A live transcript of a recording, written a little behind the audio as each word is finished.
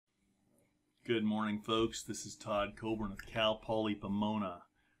Good morning, folks. This is Todd Coburn of Cal Poly Pomona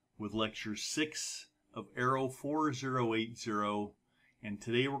with lecture 6 of Arrow 4080. And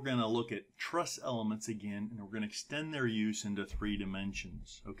today we're going to look at truss elements again, and we're going to extend their use into 3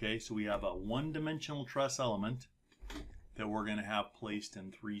 dimensions. Okay, so we have a one-dimensional truss element that we're going to have placed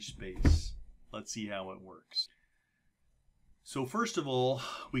in 3 space. Let's see how it works. So first of all,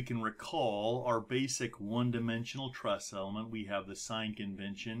 we can recall our basic one-dimensional truss element. We have the sign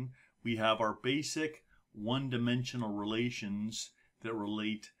convention. We have our basic one-dimensional relations that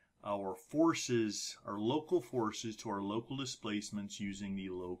relate our forces, our local forces, to our local displacements using the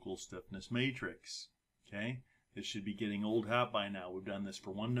local stiffness matrix. Okay, this should be getting old hat by now. We've done this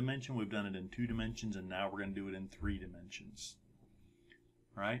for 1 dimension, we've done it in 2 dimensions, and now we're going to do it in 3 dimensions.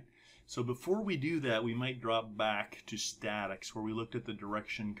 All right, so before we do that, we might drop back to statics where we looked at the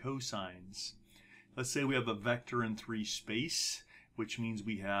direction cosines. Let's say we have a vector in 3 space, which means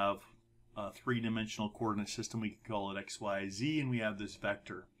we have a 3-dimensional coordinate system. We can call it x, y, z, and we have this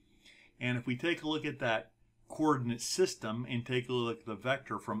vector. And if we take a look at that coordinate system and take a look at the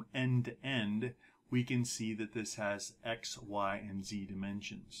vector from end to end, we can see that this has x, y, and z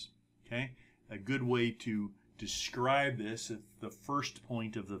dimensions. Okay, a good way to describe this, if the first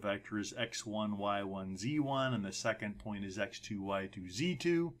point of the vector is x1, y1, z1, and the second point is x2, y2,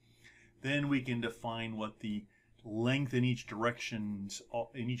 z2, then we can define what the length in each direction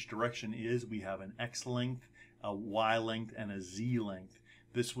is. We have an x length, a y length, and a z length.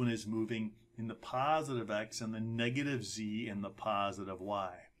 This one is moving in the positive x and the negative z in the positive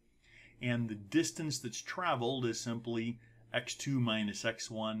y. And the distance that's traveled is simply x2 minus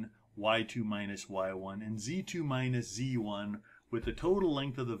x1, y2 minus y1, and z2 minus z1, with the total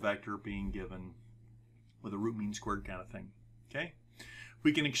length of the vector being given with a root mean squared kind of thing. Okay?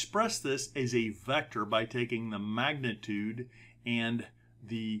 We can express this as a vector by taking the magnitude and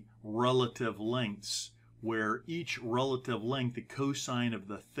the relative lengths, where each relative length, the cosine of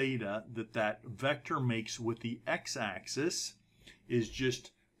the theta that vector makes with the x-axis, is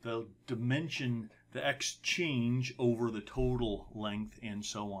just the dimension, the x change over the total length, and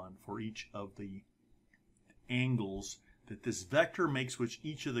so on for each of the angles that this vector makes with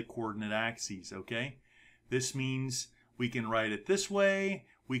each of the coordinate axes. Okay, this means we can write it this way.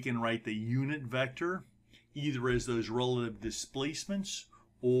 We can write the unit vector either as those relative displacements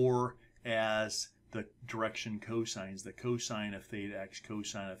or as the direction cosines, the cosine of theta x,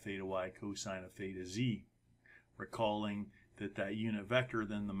 cosine of theta y, cosine of theta z. Recalling that unit vector,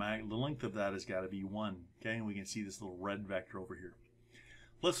 then the length of that has got to be 1. Okay, and we can see this little red vector over here.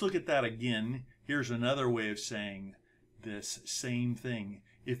 Let's look at that again. Here's another way of saying this same thing.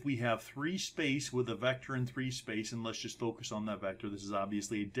 If we have 3 space with a vector in 3 space, and let's just focus on that vector, this is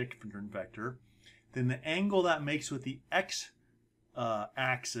obviously a different vector, then the angle that makes with the x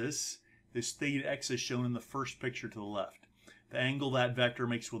axis, this theta x is shown in the first picture to the left. The angle that vector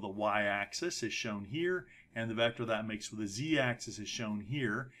makes with the y-axis is shown here, and the vector that makes with the z-axis is shown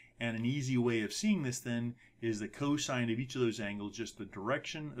here. And an easy way of seeing this then is the cosine of each of those angles, just the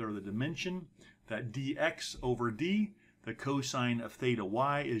direction or the dimension, that dx over d. The cosine of theta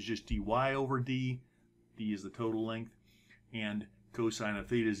y is just dy over d. D is the total length. And cosine of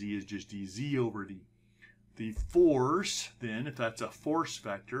theta z is just dz over d. The force, then, if that's a force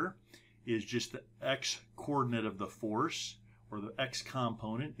vector, is just the x coordinate of the force, or the x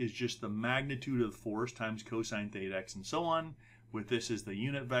component is just the magnitude of the force times cosine theta x, and so on. With this as the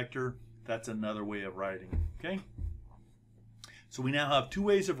unit vector, that's another way of writing it. Okay? So we now have 2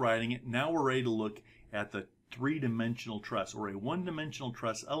 ways of writing it. Now we're ready to look at the 3-dimensional truss, or a 1-dimensional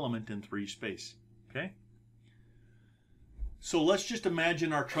truss element in 3 space. Okay? So let's just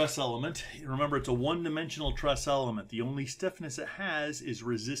imagine our truss element. Remember, it's a 1-dimensional truss element. The only stiffness it has is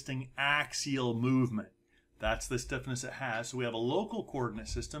resisting axial movement. That's the stiffness it has. So we have a local coordinate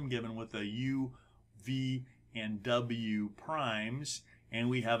system given with a u, v, and w primes, and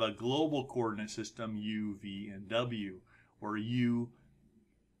we have a global coordinate system u, v, and w, where u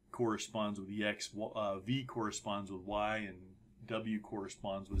corresponds with the x, v corresponds with y, and w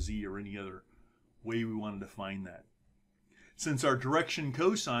corresponds with z, or any other way we want to define that. Since our direction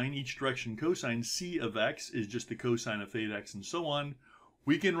cosine, each direction cosine, c of x, is just the cosine of theta x, and so on,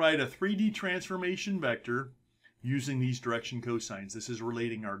 we can write a 3D transformation vector using these direction cosines. This is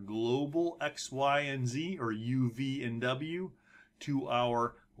relating our global x, y, and z, or u, v, and w, to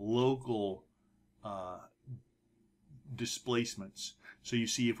our local displacements. So you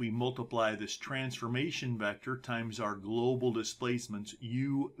see, if we multiply this transformation vector times our global displacements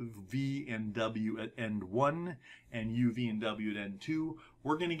u, v, and w at end 1 and u, v, and w at end 2,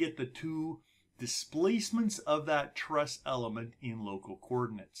 we're going to get the 2 displacements of that truss element in local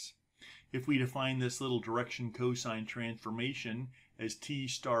coordinates. if we define this little direction cosine transformation as t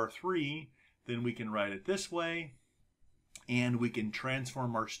star 3, then we can write it this way, and we can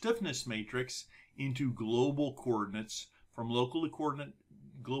transform our stiffness matrix into global coordinates from local to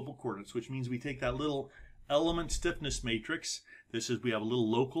global coordinates, which means we take that little element stiffness matrix. This is, we have a little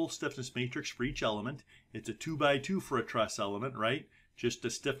local stiffness matrix for each element. It's a 2 by 2 for a truss element, right? Just a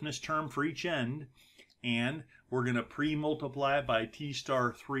stiffness term for each end. And we're going to pre-multiply it by t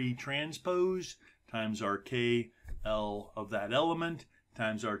star 3 transpose times our KL of that element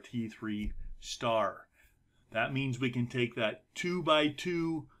times our T3 star. That means we can take that 2 by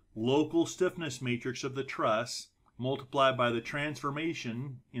 2 local stiffness matrix of the truss, multiply by the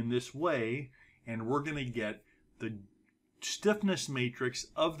transformation in this way, and we're going to get the stiffness matrix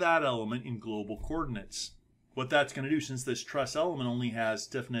of that element in global coordinates. What that's going to do, since this truss element only has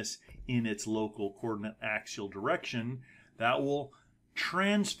stiffness in its local coordinate axial direction, that will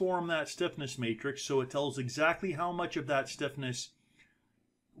transform that stiffness matrix so it tells exactly how much of that stiffness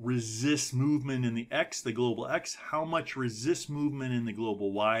resists movement in the x, the global x, how much resists movement in the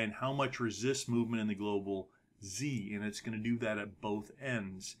global y, and how much resists movement in the global z. And it's going to do that at both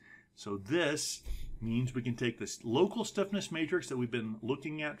ends. So this means we can take this local stiffness matrix that we've been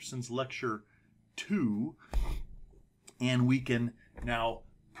looking at since lecture 2, and we can now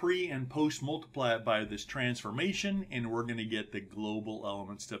pre and post multiply it by this transformation, and we're going to get the global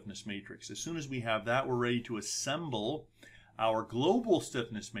element stiffness matrix. As soon as we have that, we're ready to assemble our global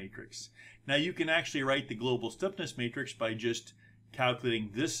stiffness matrix. Now you can actually write the global stiffness matrix by just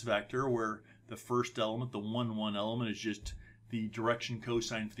calculating this vector, where the first element, the 1, 1 element, is just the direction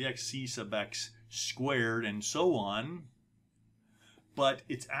cosine for the x, c sub x squared, and so on. But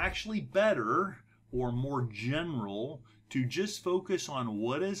it's actually better or more general to just focus on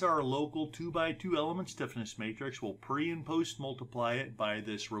what is our local 2 by 2 element stiffness matrix. We'll pre and post multiply it by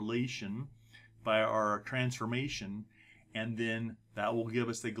this relation, by our transformation, and then that will give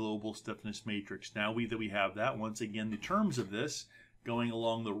us the global stiffness matrix. Now that we have that, once again, the terms of this going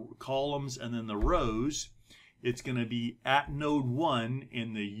along the columns and then the rows, it's going to be at node 1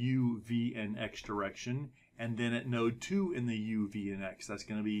 in the u, v, and x direction, and then at node 2 in the u, v, and x. That's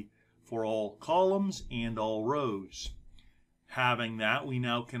going to be for all columns and all rows. Having that, we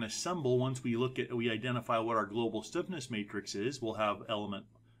now can assemble, once we identify what our global stiffness matrix is, we'll have element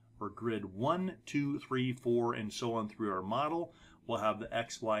or grid 1, 2, 3, 4, and so on through our model. We'll have the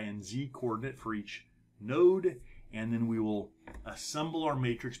x, y, and z coordinate for each node, and then we will assemble our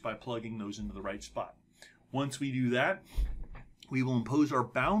matrix by plugging those into the right spot. Once we do that, we will impose our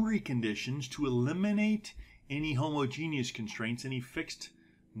boundary conditions to eliminate any homogeneous constraints. Any fixed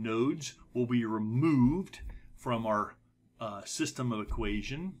nodes will be removed from our system of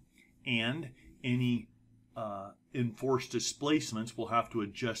equation, and any enforced displacements, we'll have to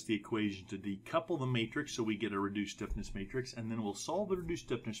adjust the equation to decouple the matrix so we get a reduced stiffness matrix, and then we'll solve the reduced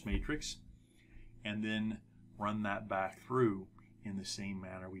stiffness matrix and then run that back through in the same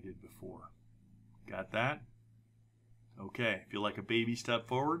manner we did before. Got that? Okay, feel like a baby step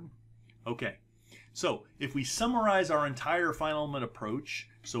forward? Okay, so if we summarize our entire final element approach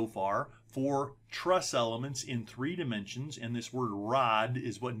so far for truss elements in 3 dimensions, and this word rod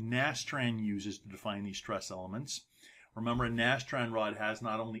is what Nastran uses to define these truss elements. Remember, a Nastran rod has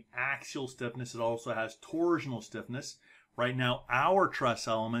not only axial stiffness, it also has torsional stiffness. Right now, our truss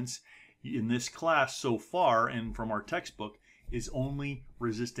elements in this class so far, and from our textbook, is only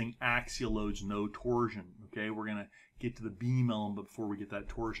resisting axial loads, no torsion. Okay, we're going to get to the beam element before we get that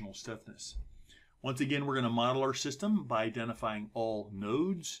torsional stiffness. Once again, we're going to model our system by identifying all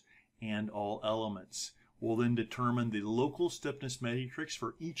nodes and all elements. We'll then determine the local stiffness matrix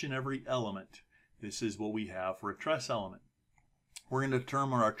for each and every element. This is what we have for a truss element. We're going to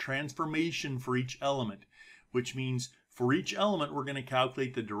determine our transformation for each element, which means for each element we're going to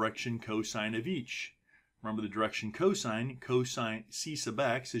calculate the direction cosine of each. Remember, the direction cosine c sub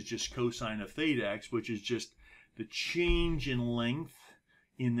x is just cosine of theta x, which is just the change in length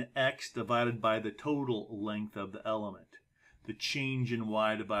in the x divided by the total length of the element. The change in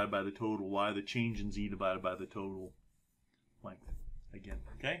y divided by the total y, the change in z divided by the total length. Again,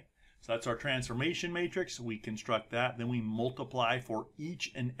 okay? So that's our transformation matrix. We construct that. Then we multiply for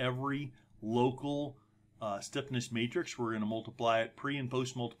each and every local stiffness matrix. We're going to multiply it, pre and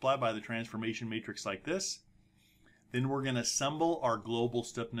post multiply by the transformation matrix like this. Then we're going to assemble our global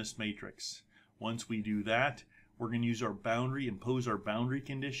stiffness matrix. Once we do that, we're going to use our boundary, impose our boundary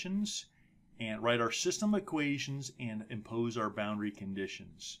conditions, and write our system equations and impose our boundary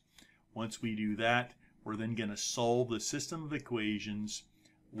conditions. Once we do that, we're then going to solve the system of equations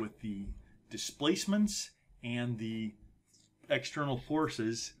with the displacements and the external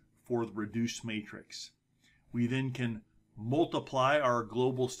forces for the reduced matrix. We then can multiply our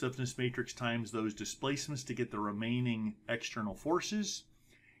global stiffness matrix times those displacements to get the remaining external forces.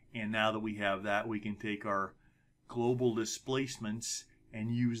 And now that we have that, we can take our global displacements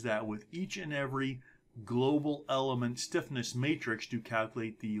and use that with each and every global element stiffness matrix to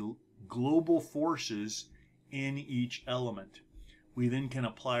calculate the global forces in each element. We then can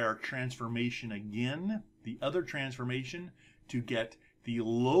apply our transformation again, the other transformation, to get the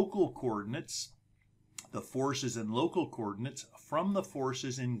local coordinates, the forces in local coordinates, from the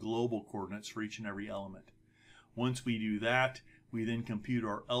forces in global coordinates for each and every element. Once we do that, we then compute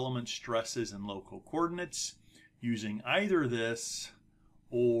our element stresses in local coordinates using either this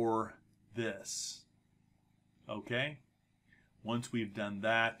or this. Okay? Once we've done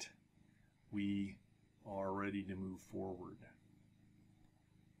that, we are ready to move forward.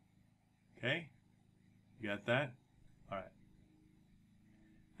 Okay? You got that? All right.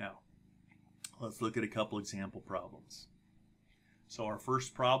 Now, let's look at a couple example problems. So our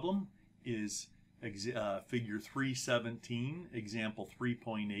first problem is figure 317, example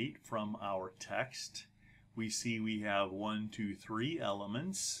 3.8 from our text. We see we have 3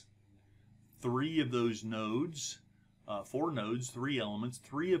 elements. 3 of those nodes, 4 nodes, 3 elements.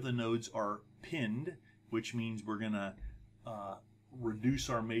 3 of the nodes are pinned, which means we're going to reduce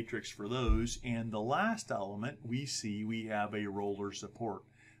our matrix for those. And the last element, we see we have a roller support,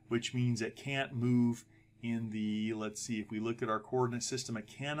 which means it can't move in the, let's see, if we look at our coordinate system, it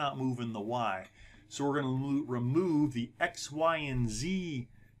cannot move in the y. So we're going to remove the x, y, and z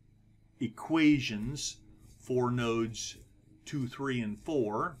equations for nodes 2, 3, and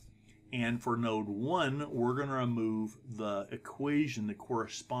 4. And for node 1, we're going to remove the equation that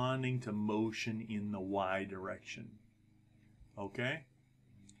corresponding to motion in the y direction. Okay?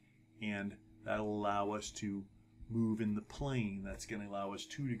 And that'll allow us to move in the plane. That's going to allow us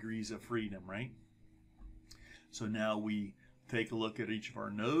 2 degrees of freedom, right? So now we take a look at each of our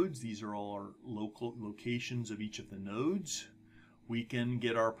nodes. These are all our local locations of each of the nodes. We can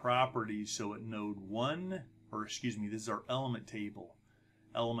get our properties. So at node 1, or excuse me, this is our element table.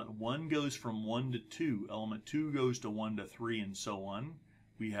 Element 1 goes from 1 to 2. Element 2 goes to 1 to 3, and so on.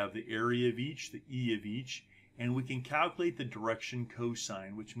 We have the area of each, the E of each, and we can calculate the direction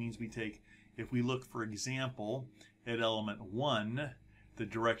cosine, which means we take, if we look, for example, at element 1, the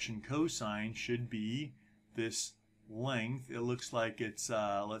direction cosine should be this length. It looks like it's,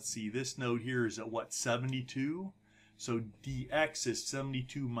 let's see, this node here is at what, 72? So dx is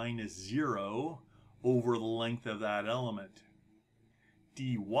 72 minus 0 over the length of that element.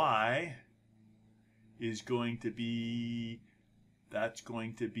 Dy is going to be, that's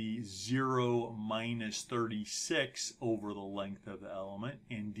going to be 0 minus 36 over the length of the element,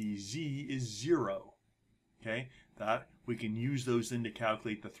 and dz is 0. Okay, that we can use those then to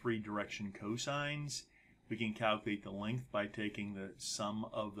calculate the 3 direction cosines. We can calculate the length by taking the sum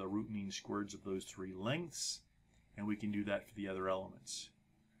of the root mean squares of those 3 lengths, and we can do that for the other elements.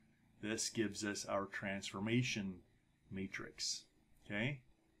 This gives us our transformation matrix. Okay,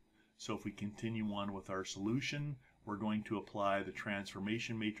 so if we continue on with our solution, we're going to apply the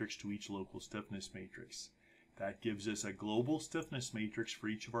transformation matrix to each local stiffness matrix. That gives us a global stiffness matrix for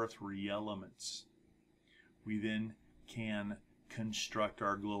each of our 3 elements. We then can construct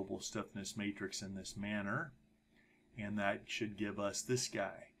our global stiffness matrix in this manner, and that should give us this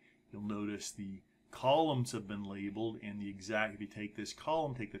guy. You'll notice the columns have been labeled, and the exact, if you take this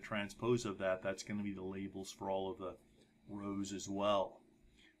column, take the transpose of that, that's going to be the labels for all of the rows as well.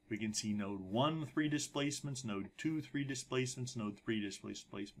 We can see node 1, 3 displacements, node 2, 3 displacements, node 3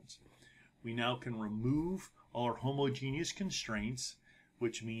 displacements. We now can remove all our homogeneous constraints,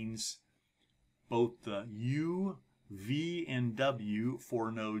 which means both the U, V, and W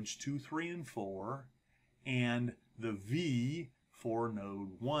for nodes 2, 3, and 4, and the V for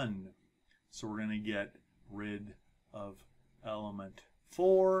node 1. So we're going to get rid of element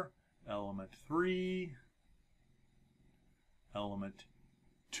 4, element 3, element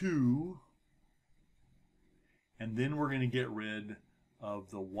 2, and then we're going to get rid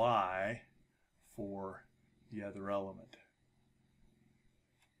of the Y for the other element.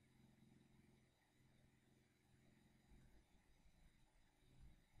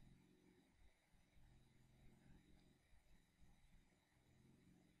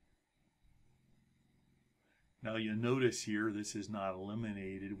 Now you'll notice here this is not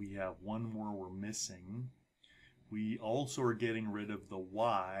eliminated. We have one more we're missing. We also are getting rid of the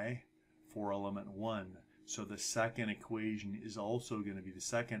Y for element 1. So the second equation is also going to be, the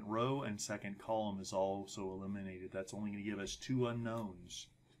second row and second column is also eliminated. That's only going to give us 2 unknowns,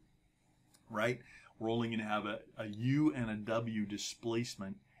 right? We're only going to have a U and a W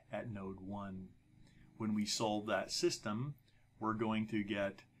displacement at node 1. When we solve that system, we're going to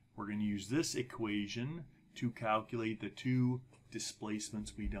use this equation to calculate the two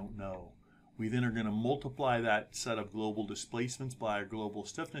displacements we don't know. We then are going to multiply that set of global displacements by a global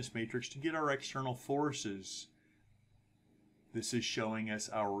stiffness matrix to get our external forces. This is showing us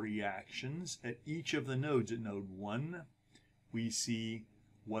our reactions at each of the nodes. At node 1, we see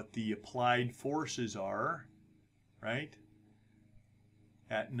what the applied forces are, right?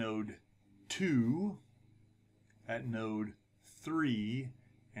 At node 2, at node 3,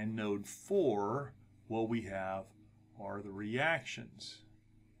 and node 4, what we have are the reactions.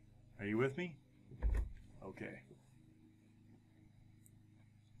 Are you with me? Okay.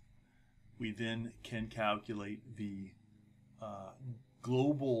 We then can calculate the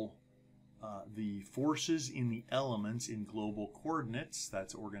the forces in the elements in global coordinates.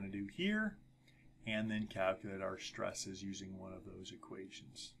 That's what we're going to do here. And then calculate our stresses using one of those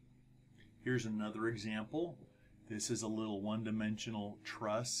equations. Here's another example. This is a little one-dimensional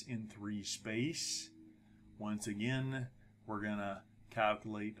truss in 3 space. Once again, we're going to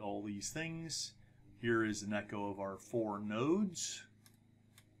calculate all these things. Here is an echo of our 4 nodes.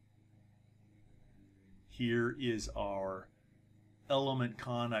 Here is our element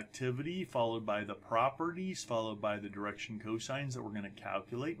conductivity, followed by the properties, followed by the direction cosines that we're going to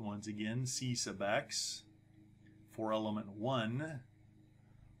calculate. Once again, C sub x for element 1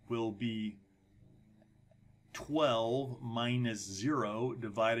 will be 12 minus 0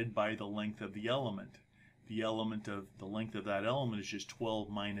 divided by the length of the element. The length of that element is just 12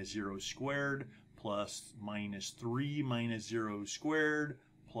 minus 0 squared plus minus 3 minus 0 squared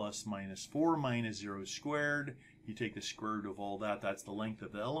plus minus 4 minus 0 squared. You take the square root of all that, that's the length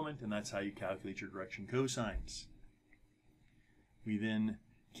of the element, and that's how you calculate your direction cosines. We then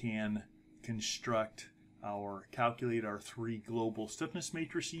can calculate our 3 global stiffness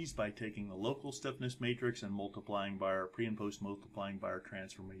matrices by taking the local stiffness matrix and multiplying by our pre and post multiplying by our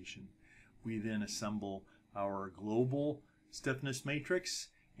transformation. We then assemble our global stiffness matrix,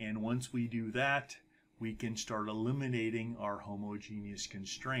 and once we do that, we can start eliminating our homogeneous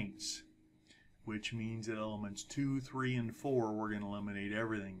constraints, which means that elements 2, 3, and 4, we're going to eliminate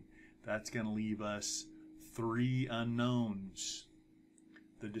everything. That's going to leave us 3 unknowns.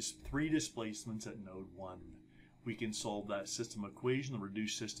 The 3 displacements at node 1. We can solve that system equation, the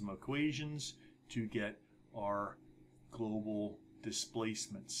reduced system equations, to get our global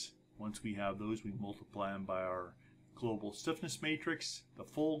displacements. Once we have those, we multiply them by our global stiffness matrix, the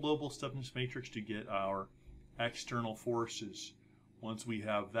full global stiffness matrix, to get our external forces. Once we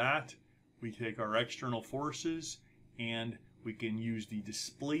have that, we take our external forces and we can use the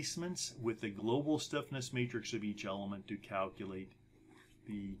displacements with the global stiffness matrix of each element to calculate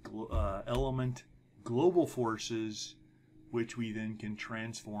the element global forces, which we then can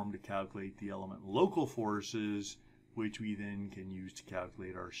transform to calculate the element local forces, which we then can use to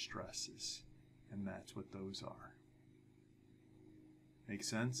calculate our stresses. And that's what those are. Make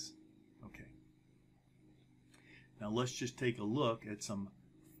sense? Okay. Now let's just take a look at some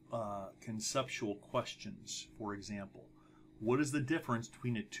conceptual questions. For example, what is the difference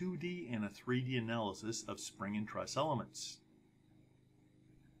between a 2D and a 3D analysis of spring and truss elements?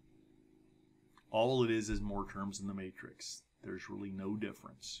 All it is more terms in the matrix. There's really no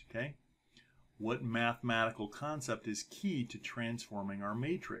difference. Okay? What mathematical concept is key to transforming our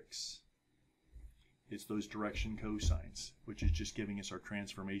matrix? It's those direction cosines, which is just giving us our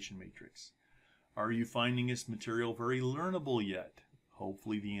transformation matrix. Are you finding this material very learnable yet?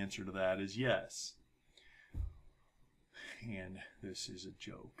 Hopefully the answer to that is yes. And this is a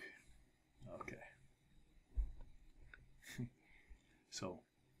joke. Okay. So,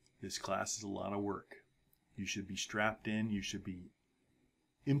 this class is a lot of work. You should be strapped in. You should be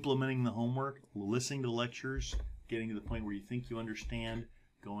implementing the homework, listening to lectures, getting to the point where you think you understand,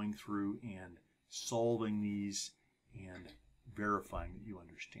 going through and solving these and verifying that you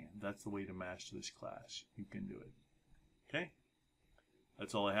understand. That's the way to master this class. You can do it. Okay?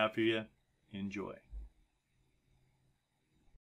 That's all I have for you. Enjoy.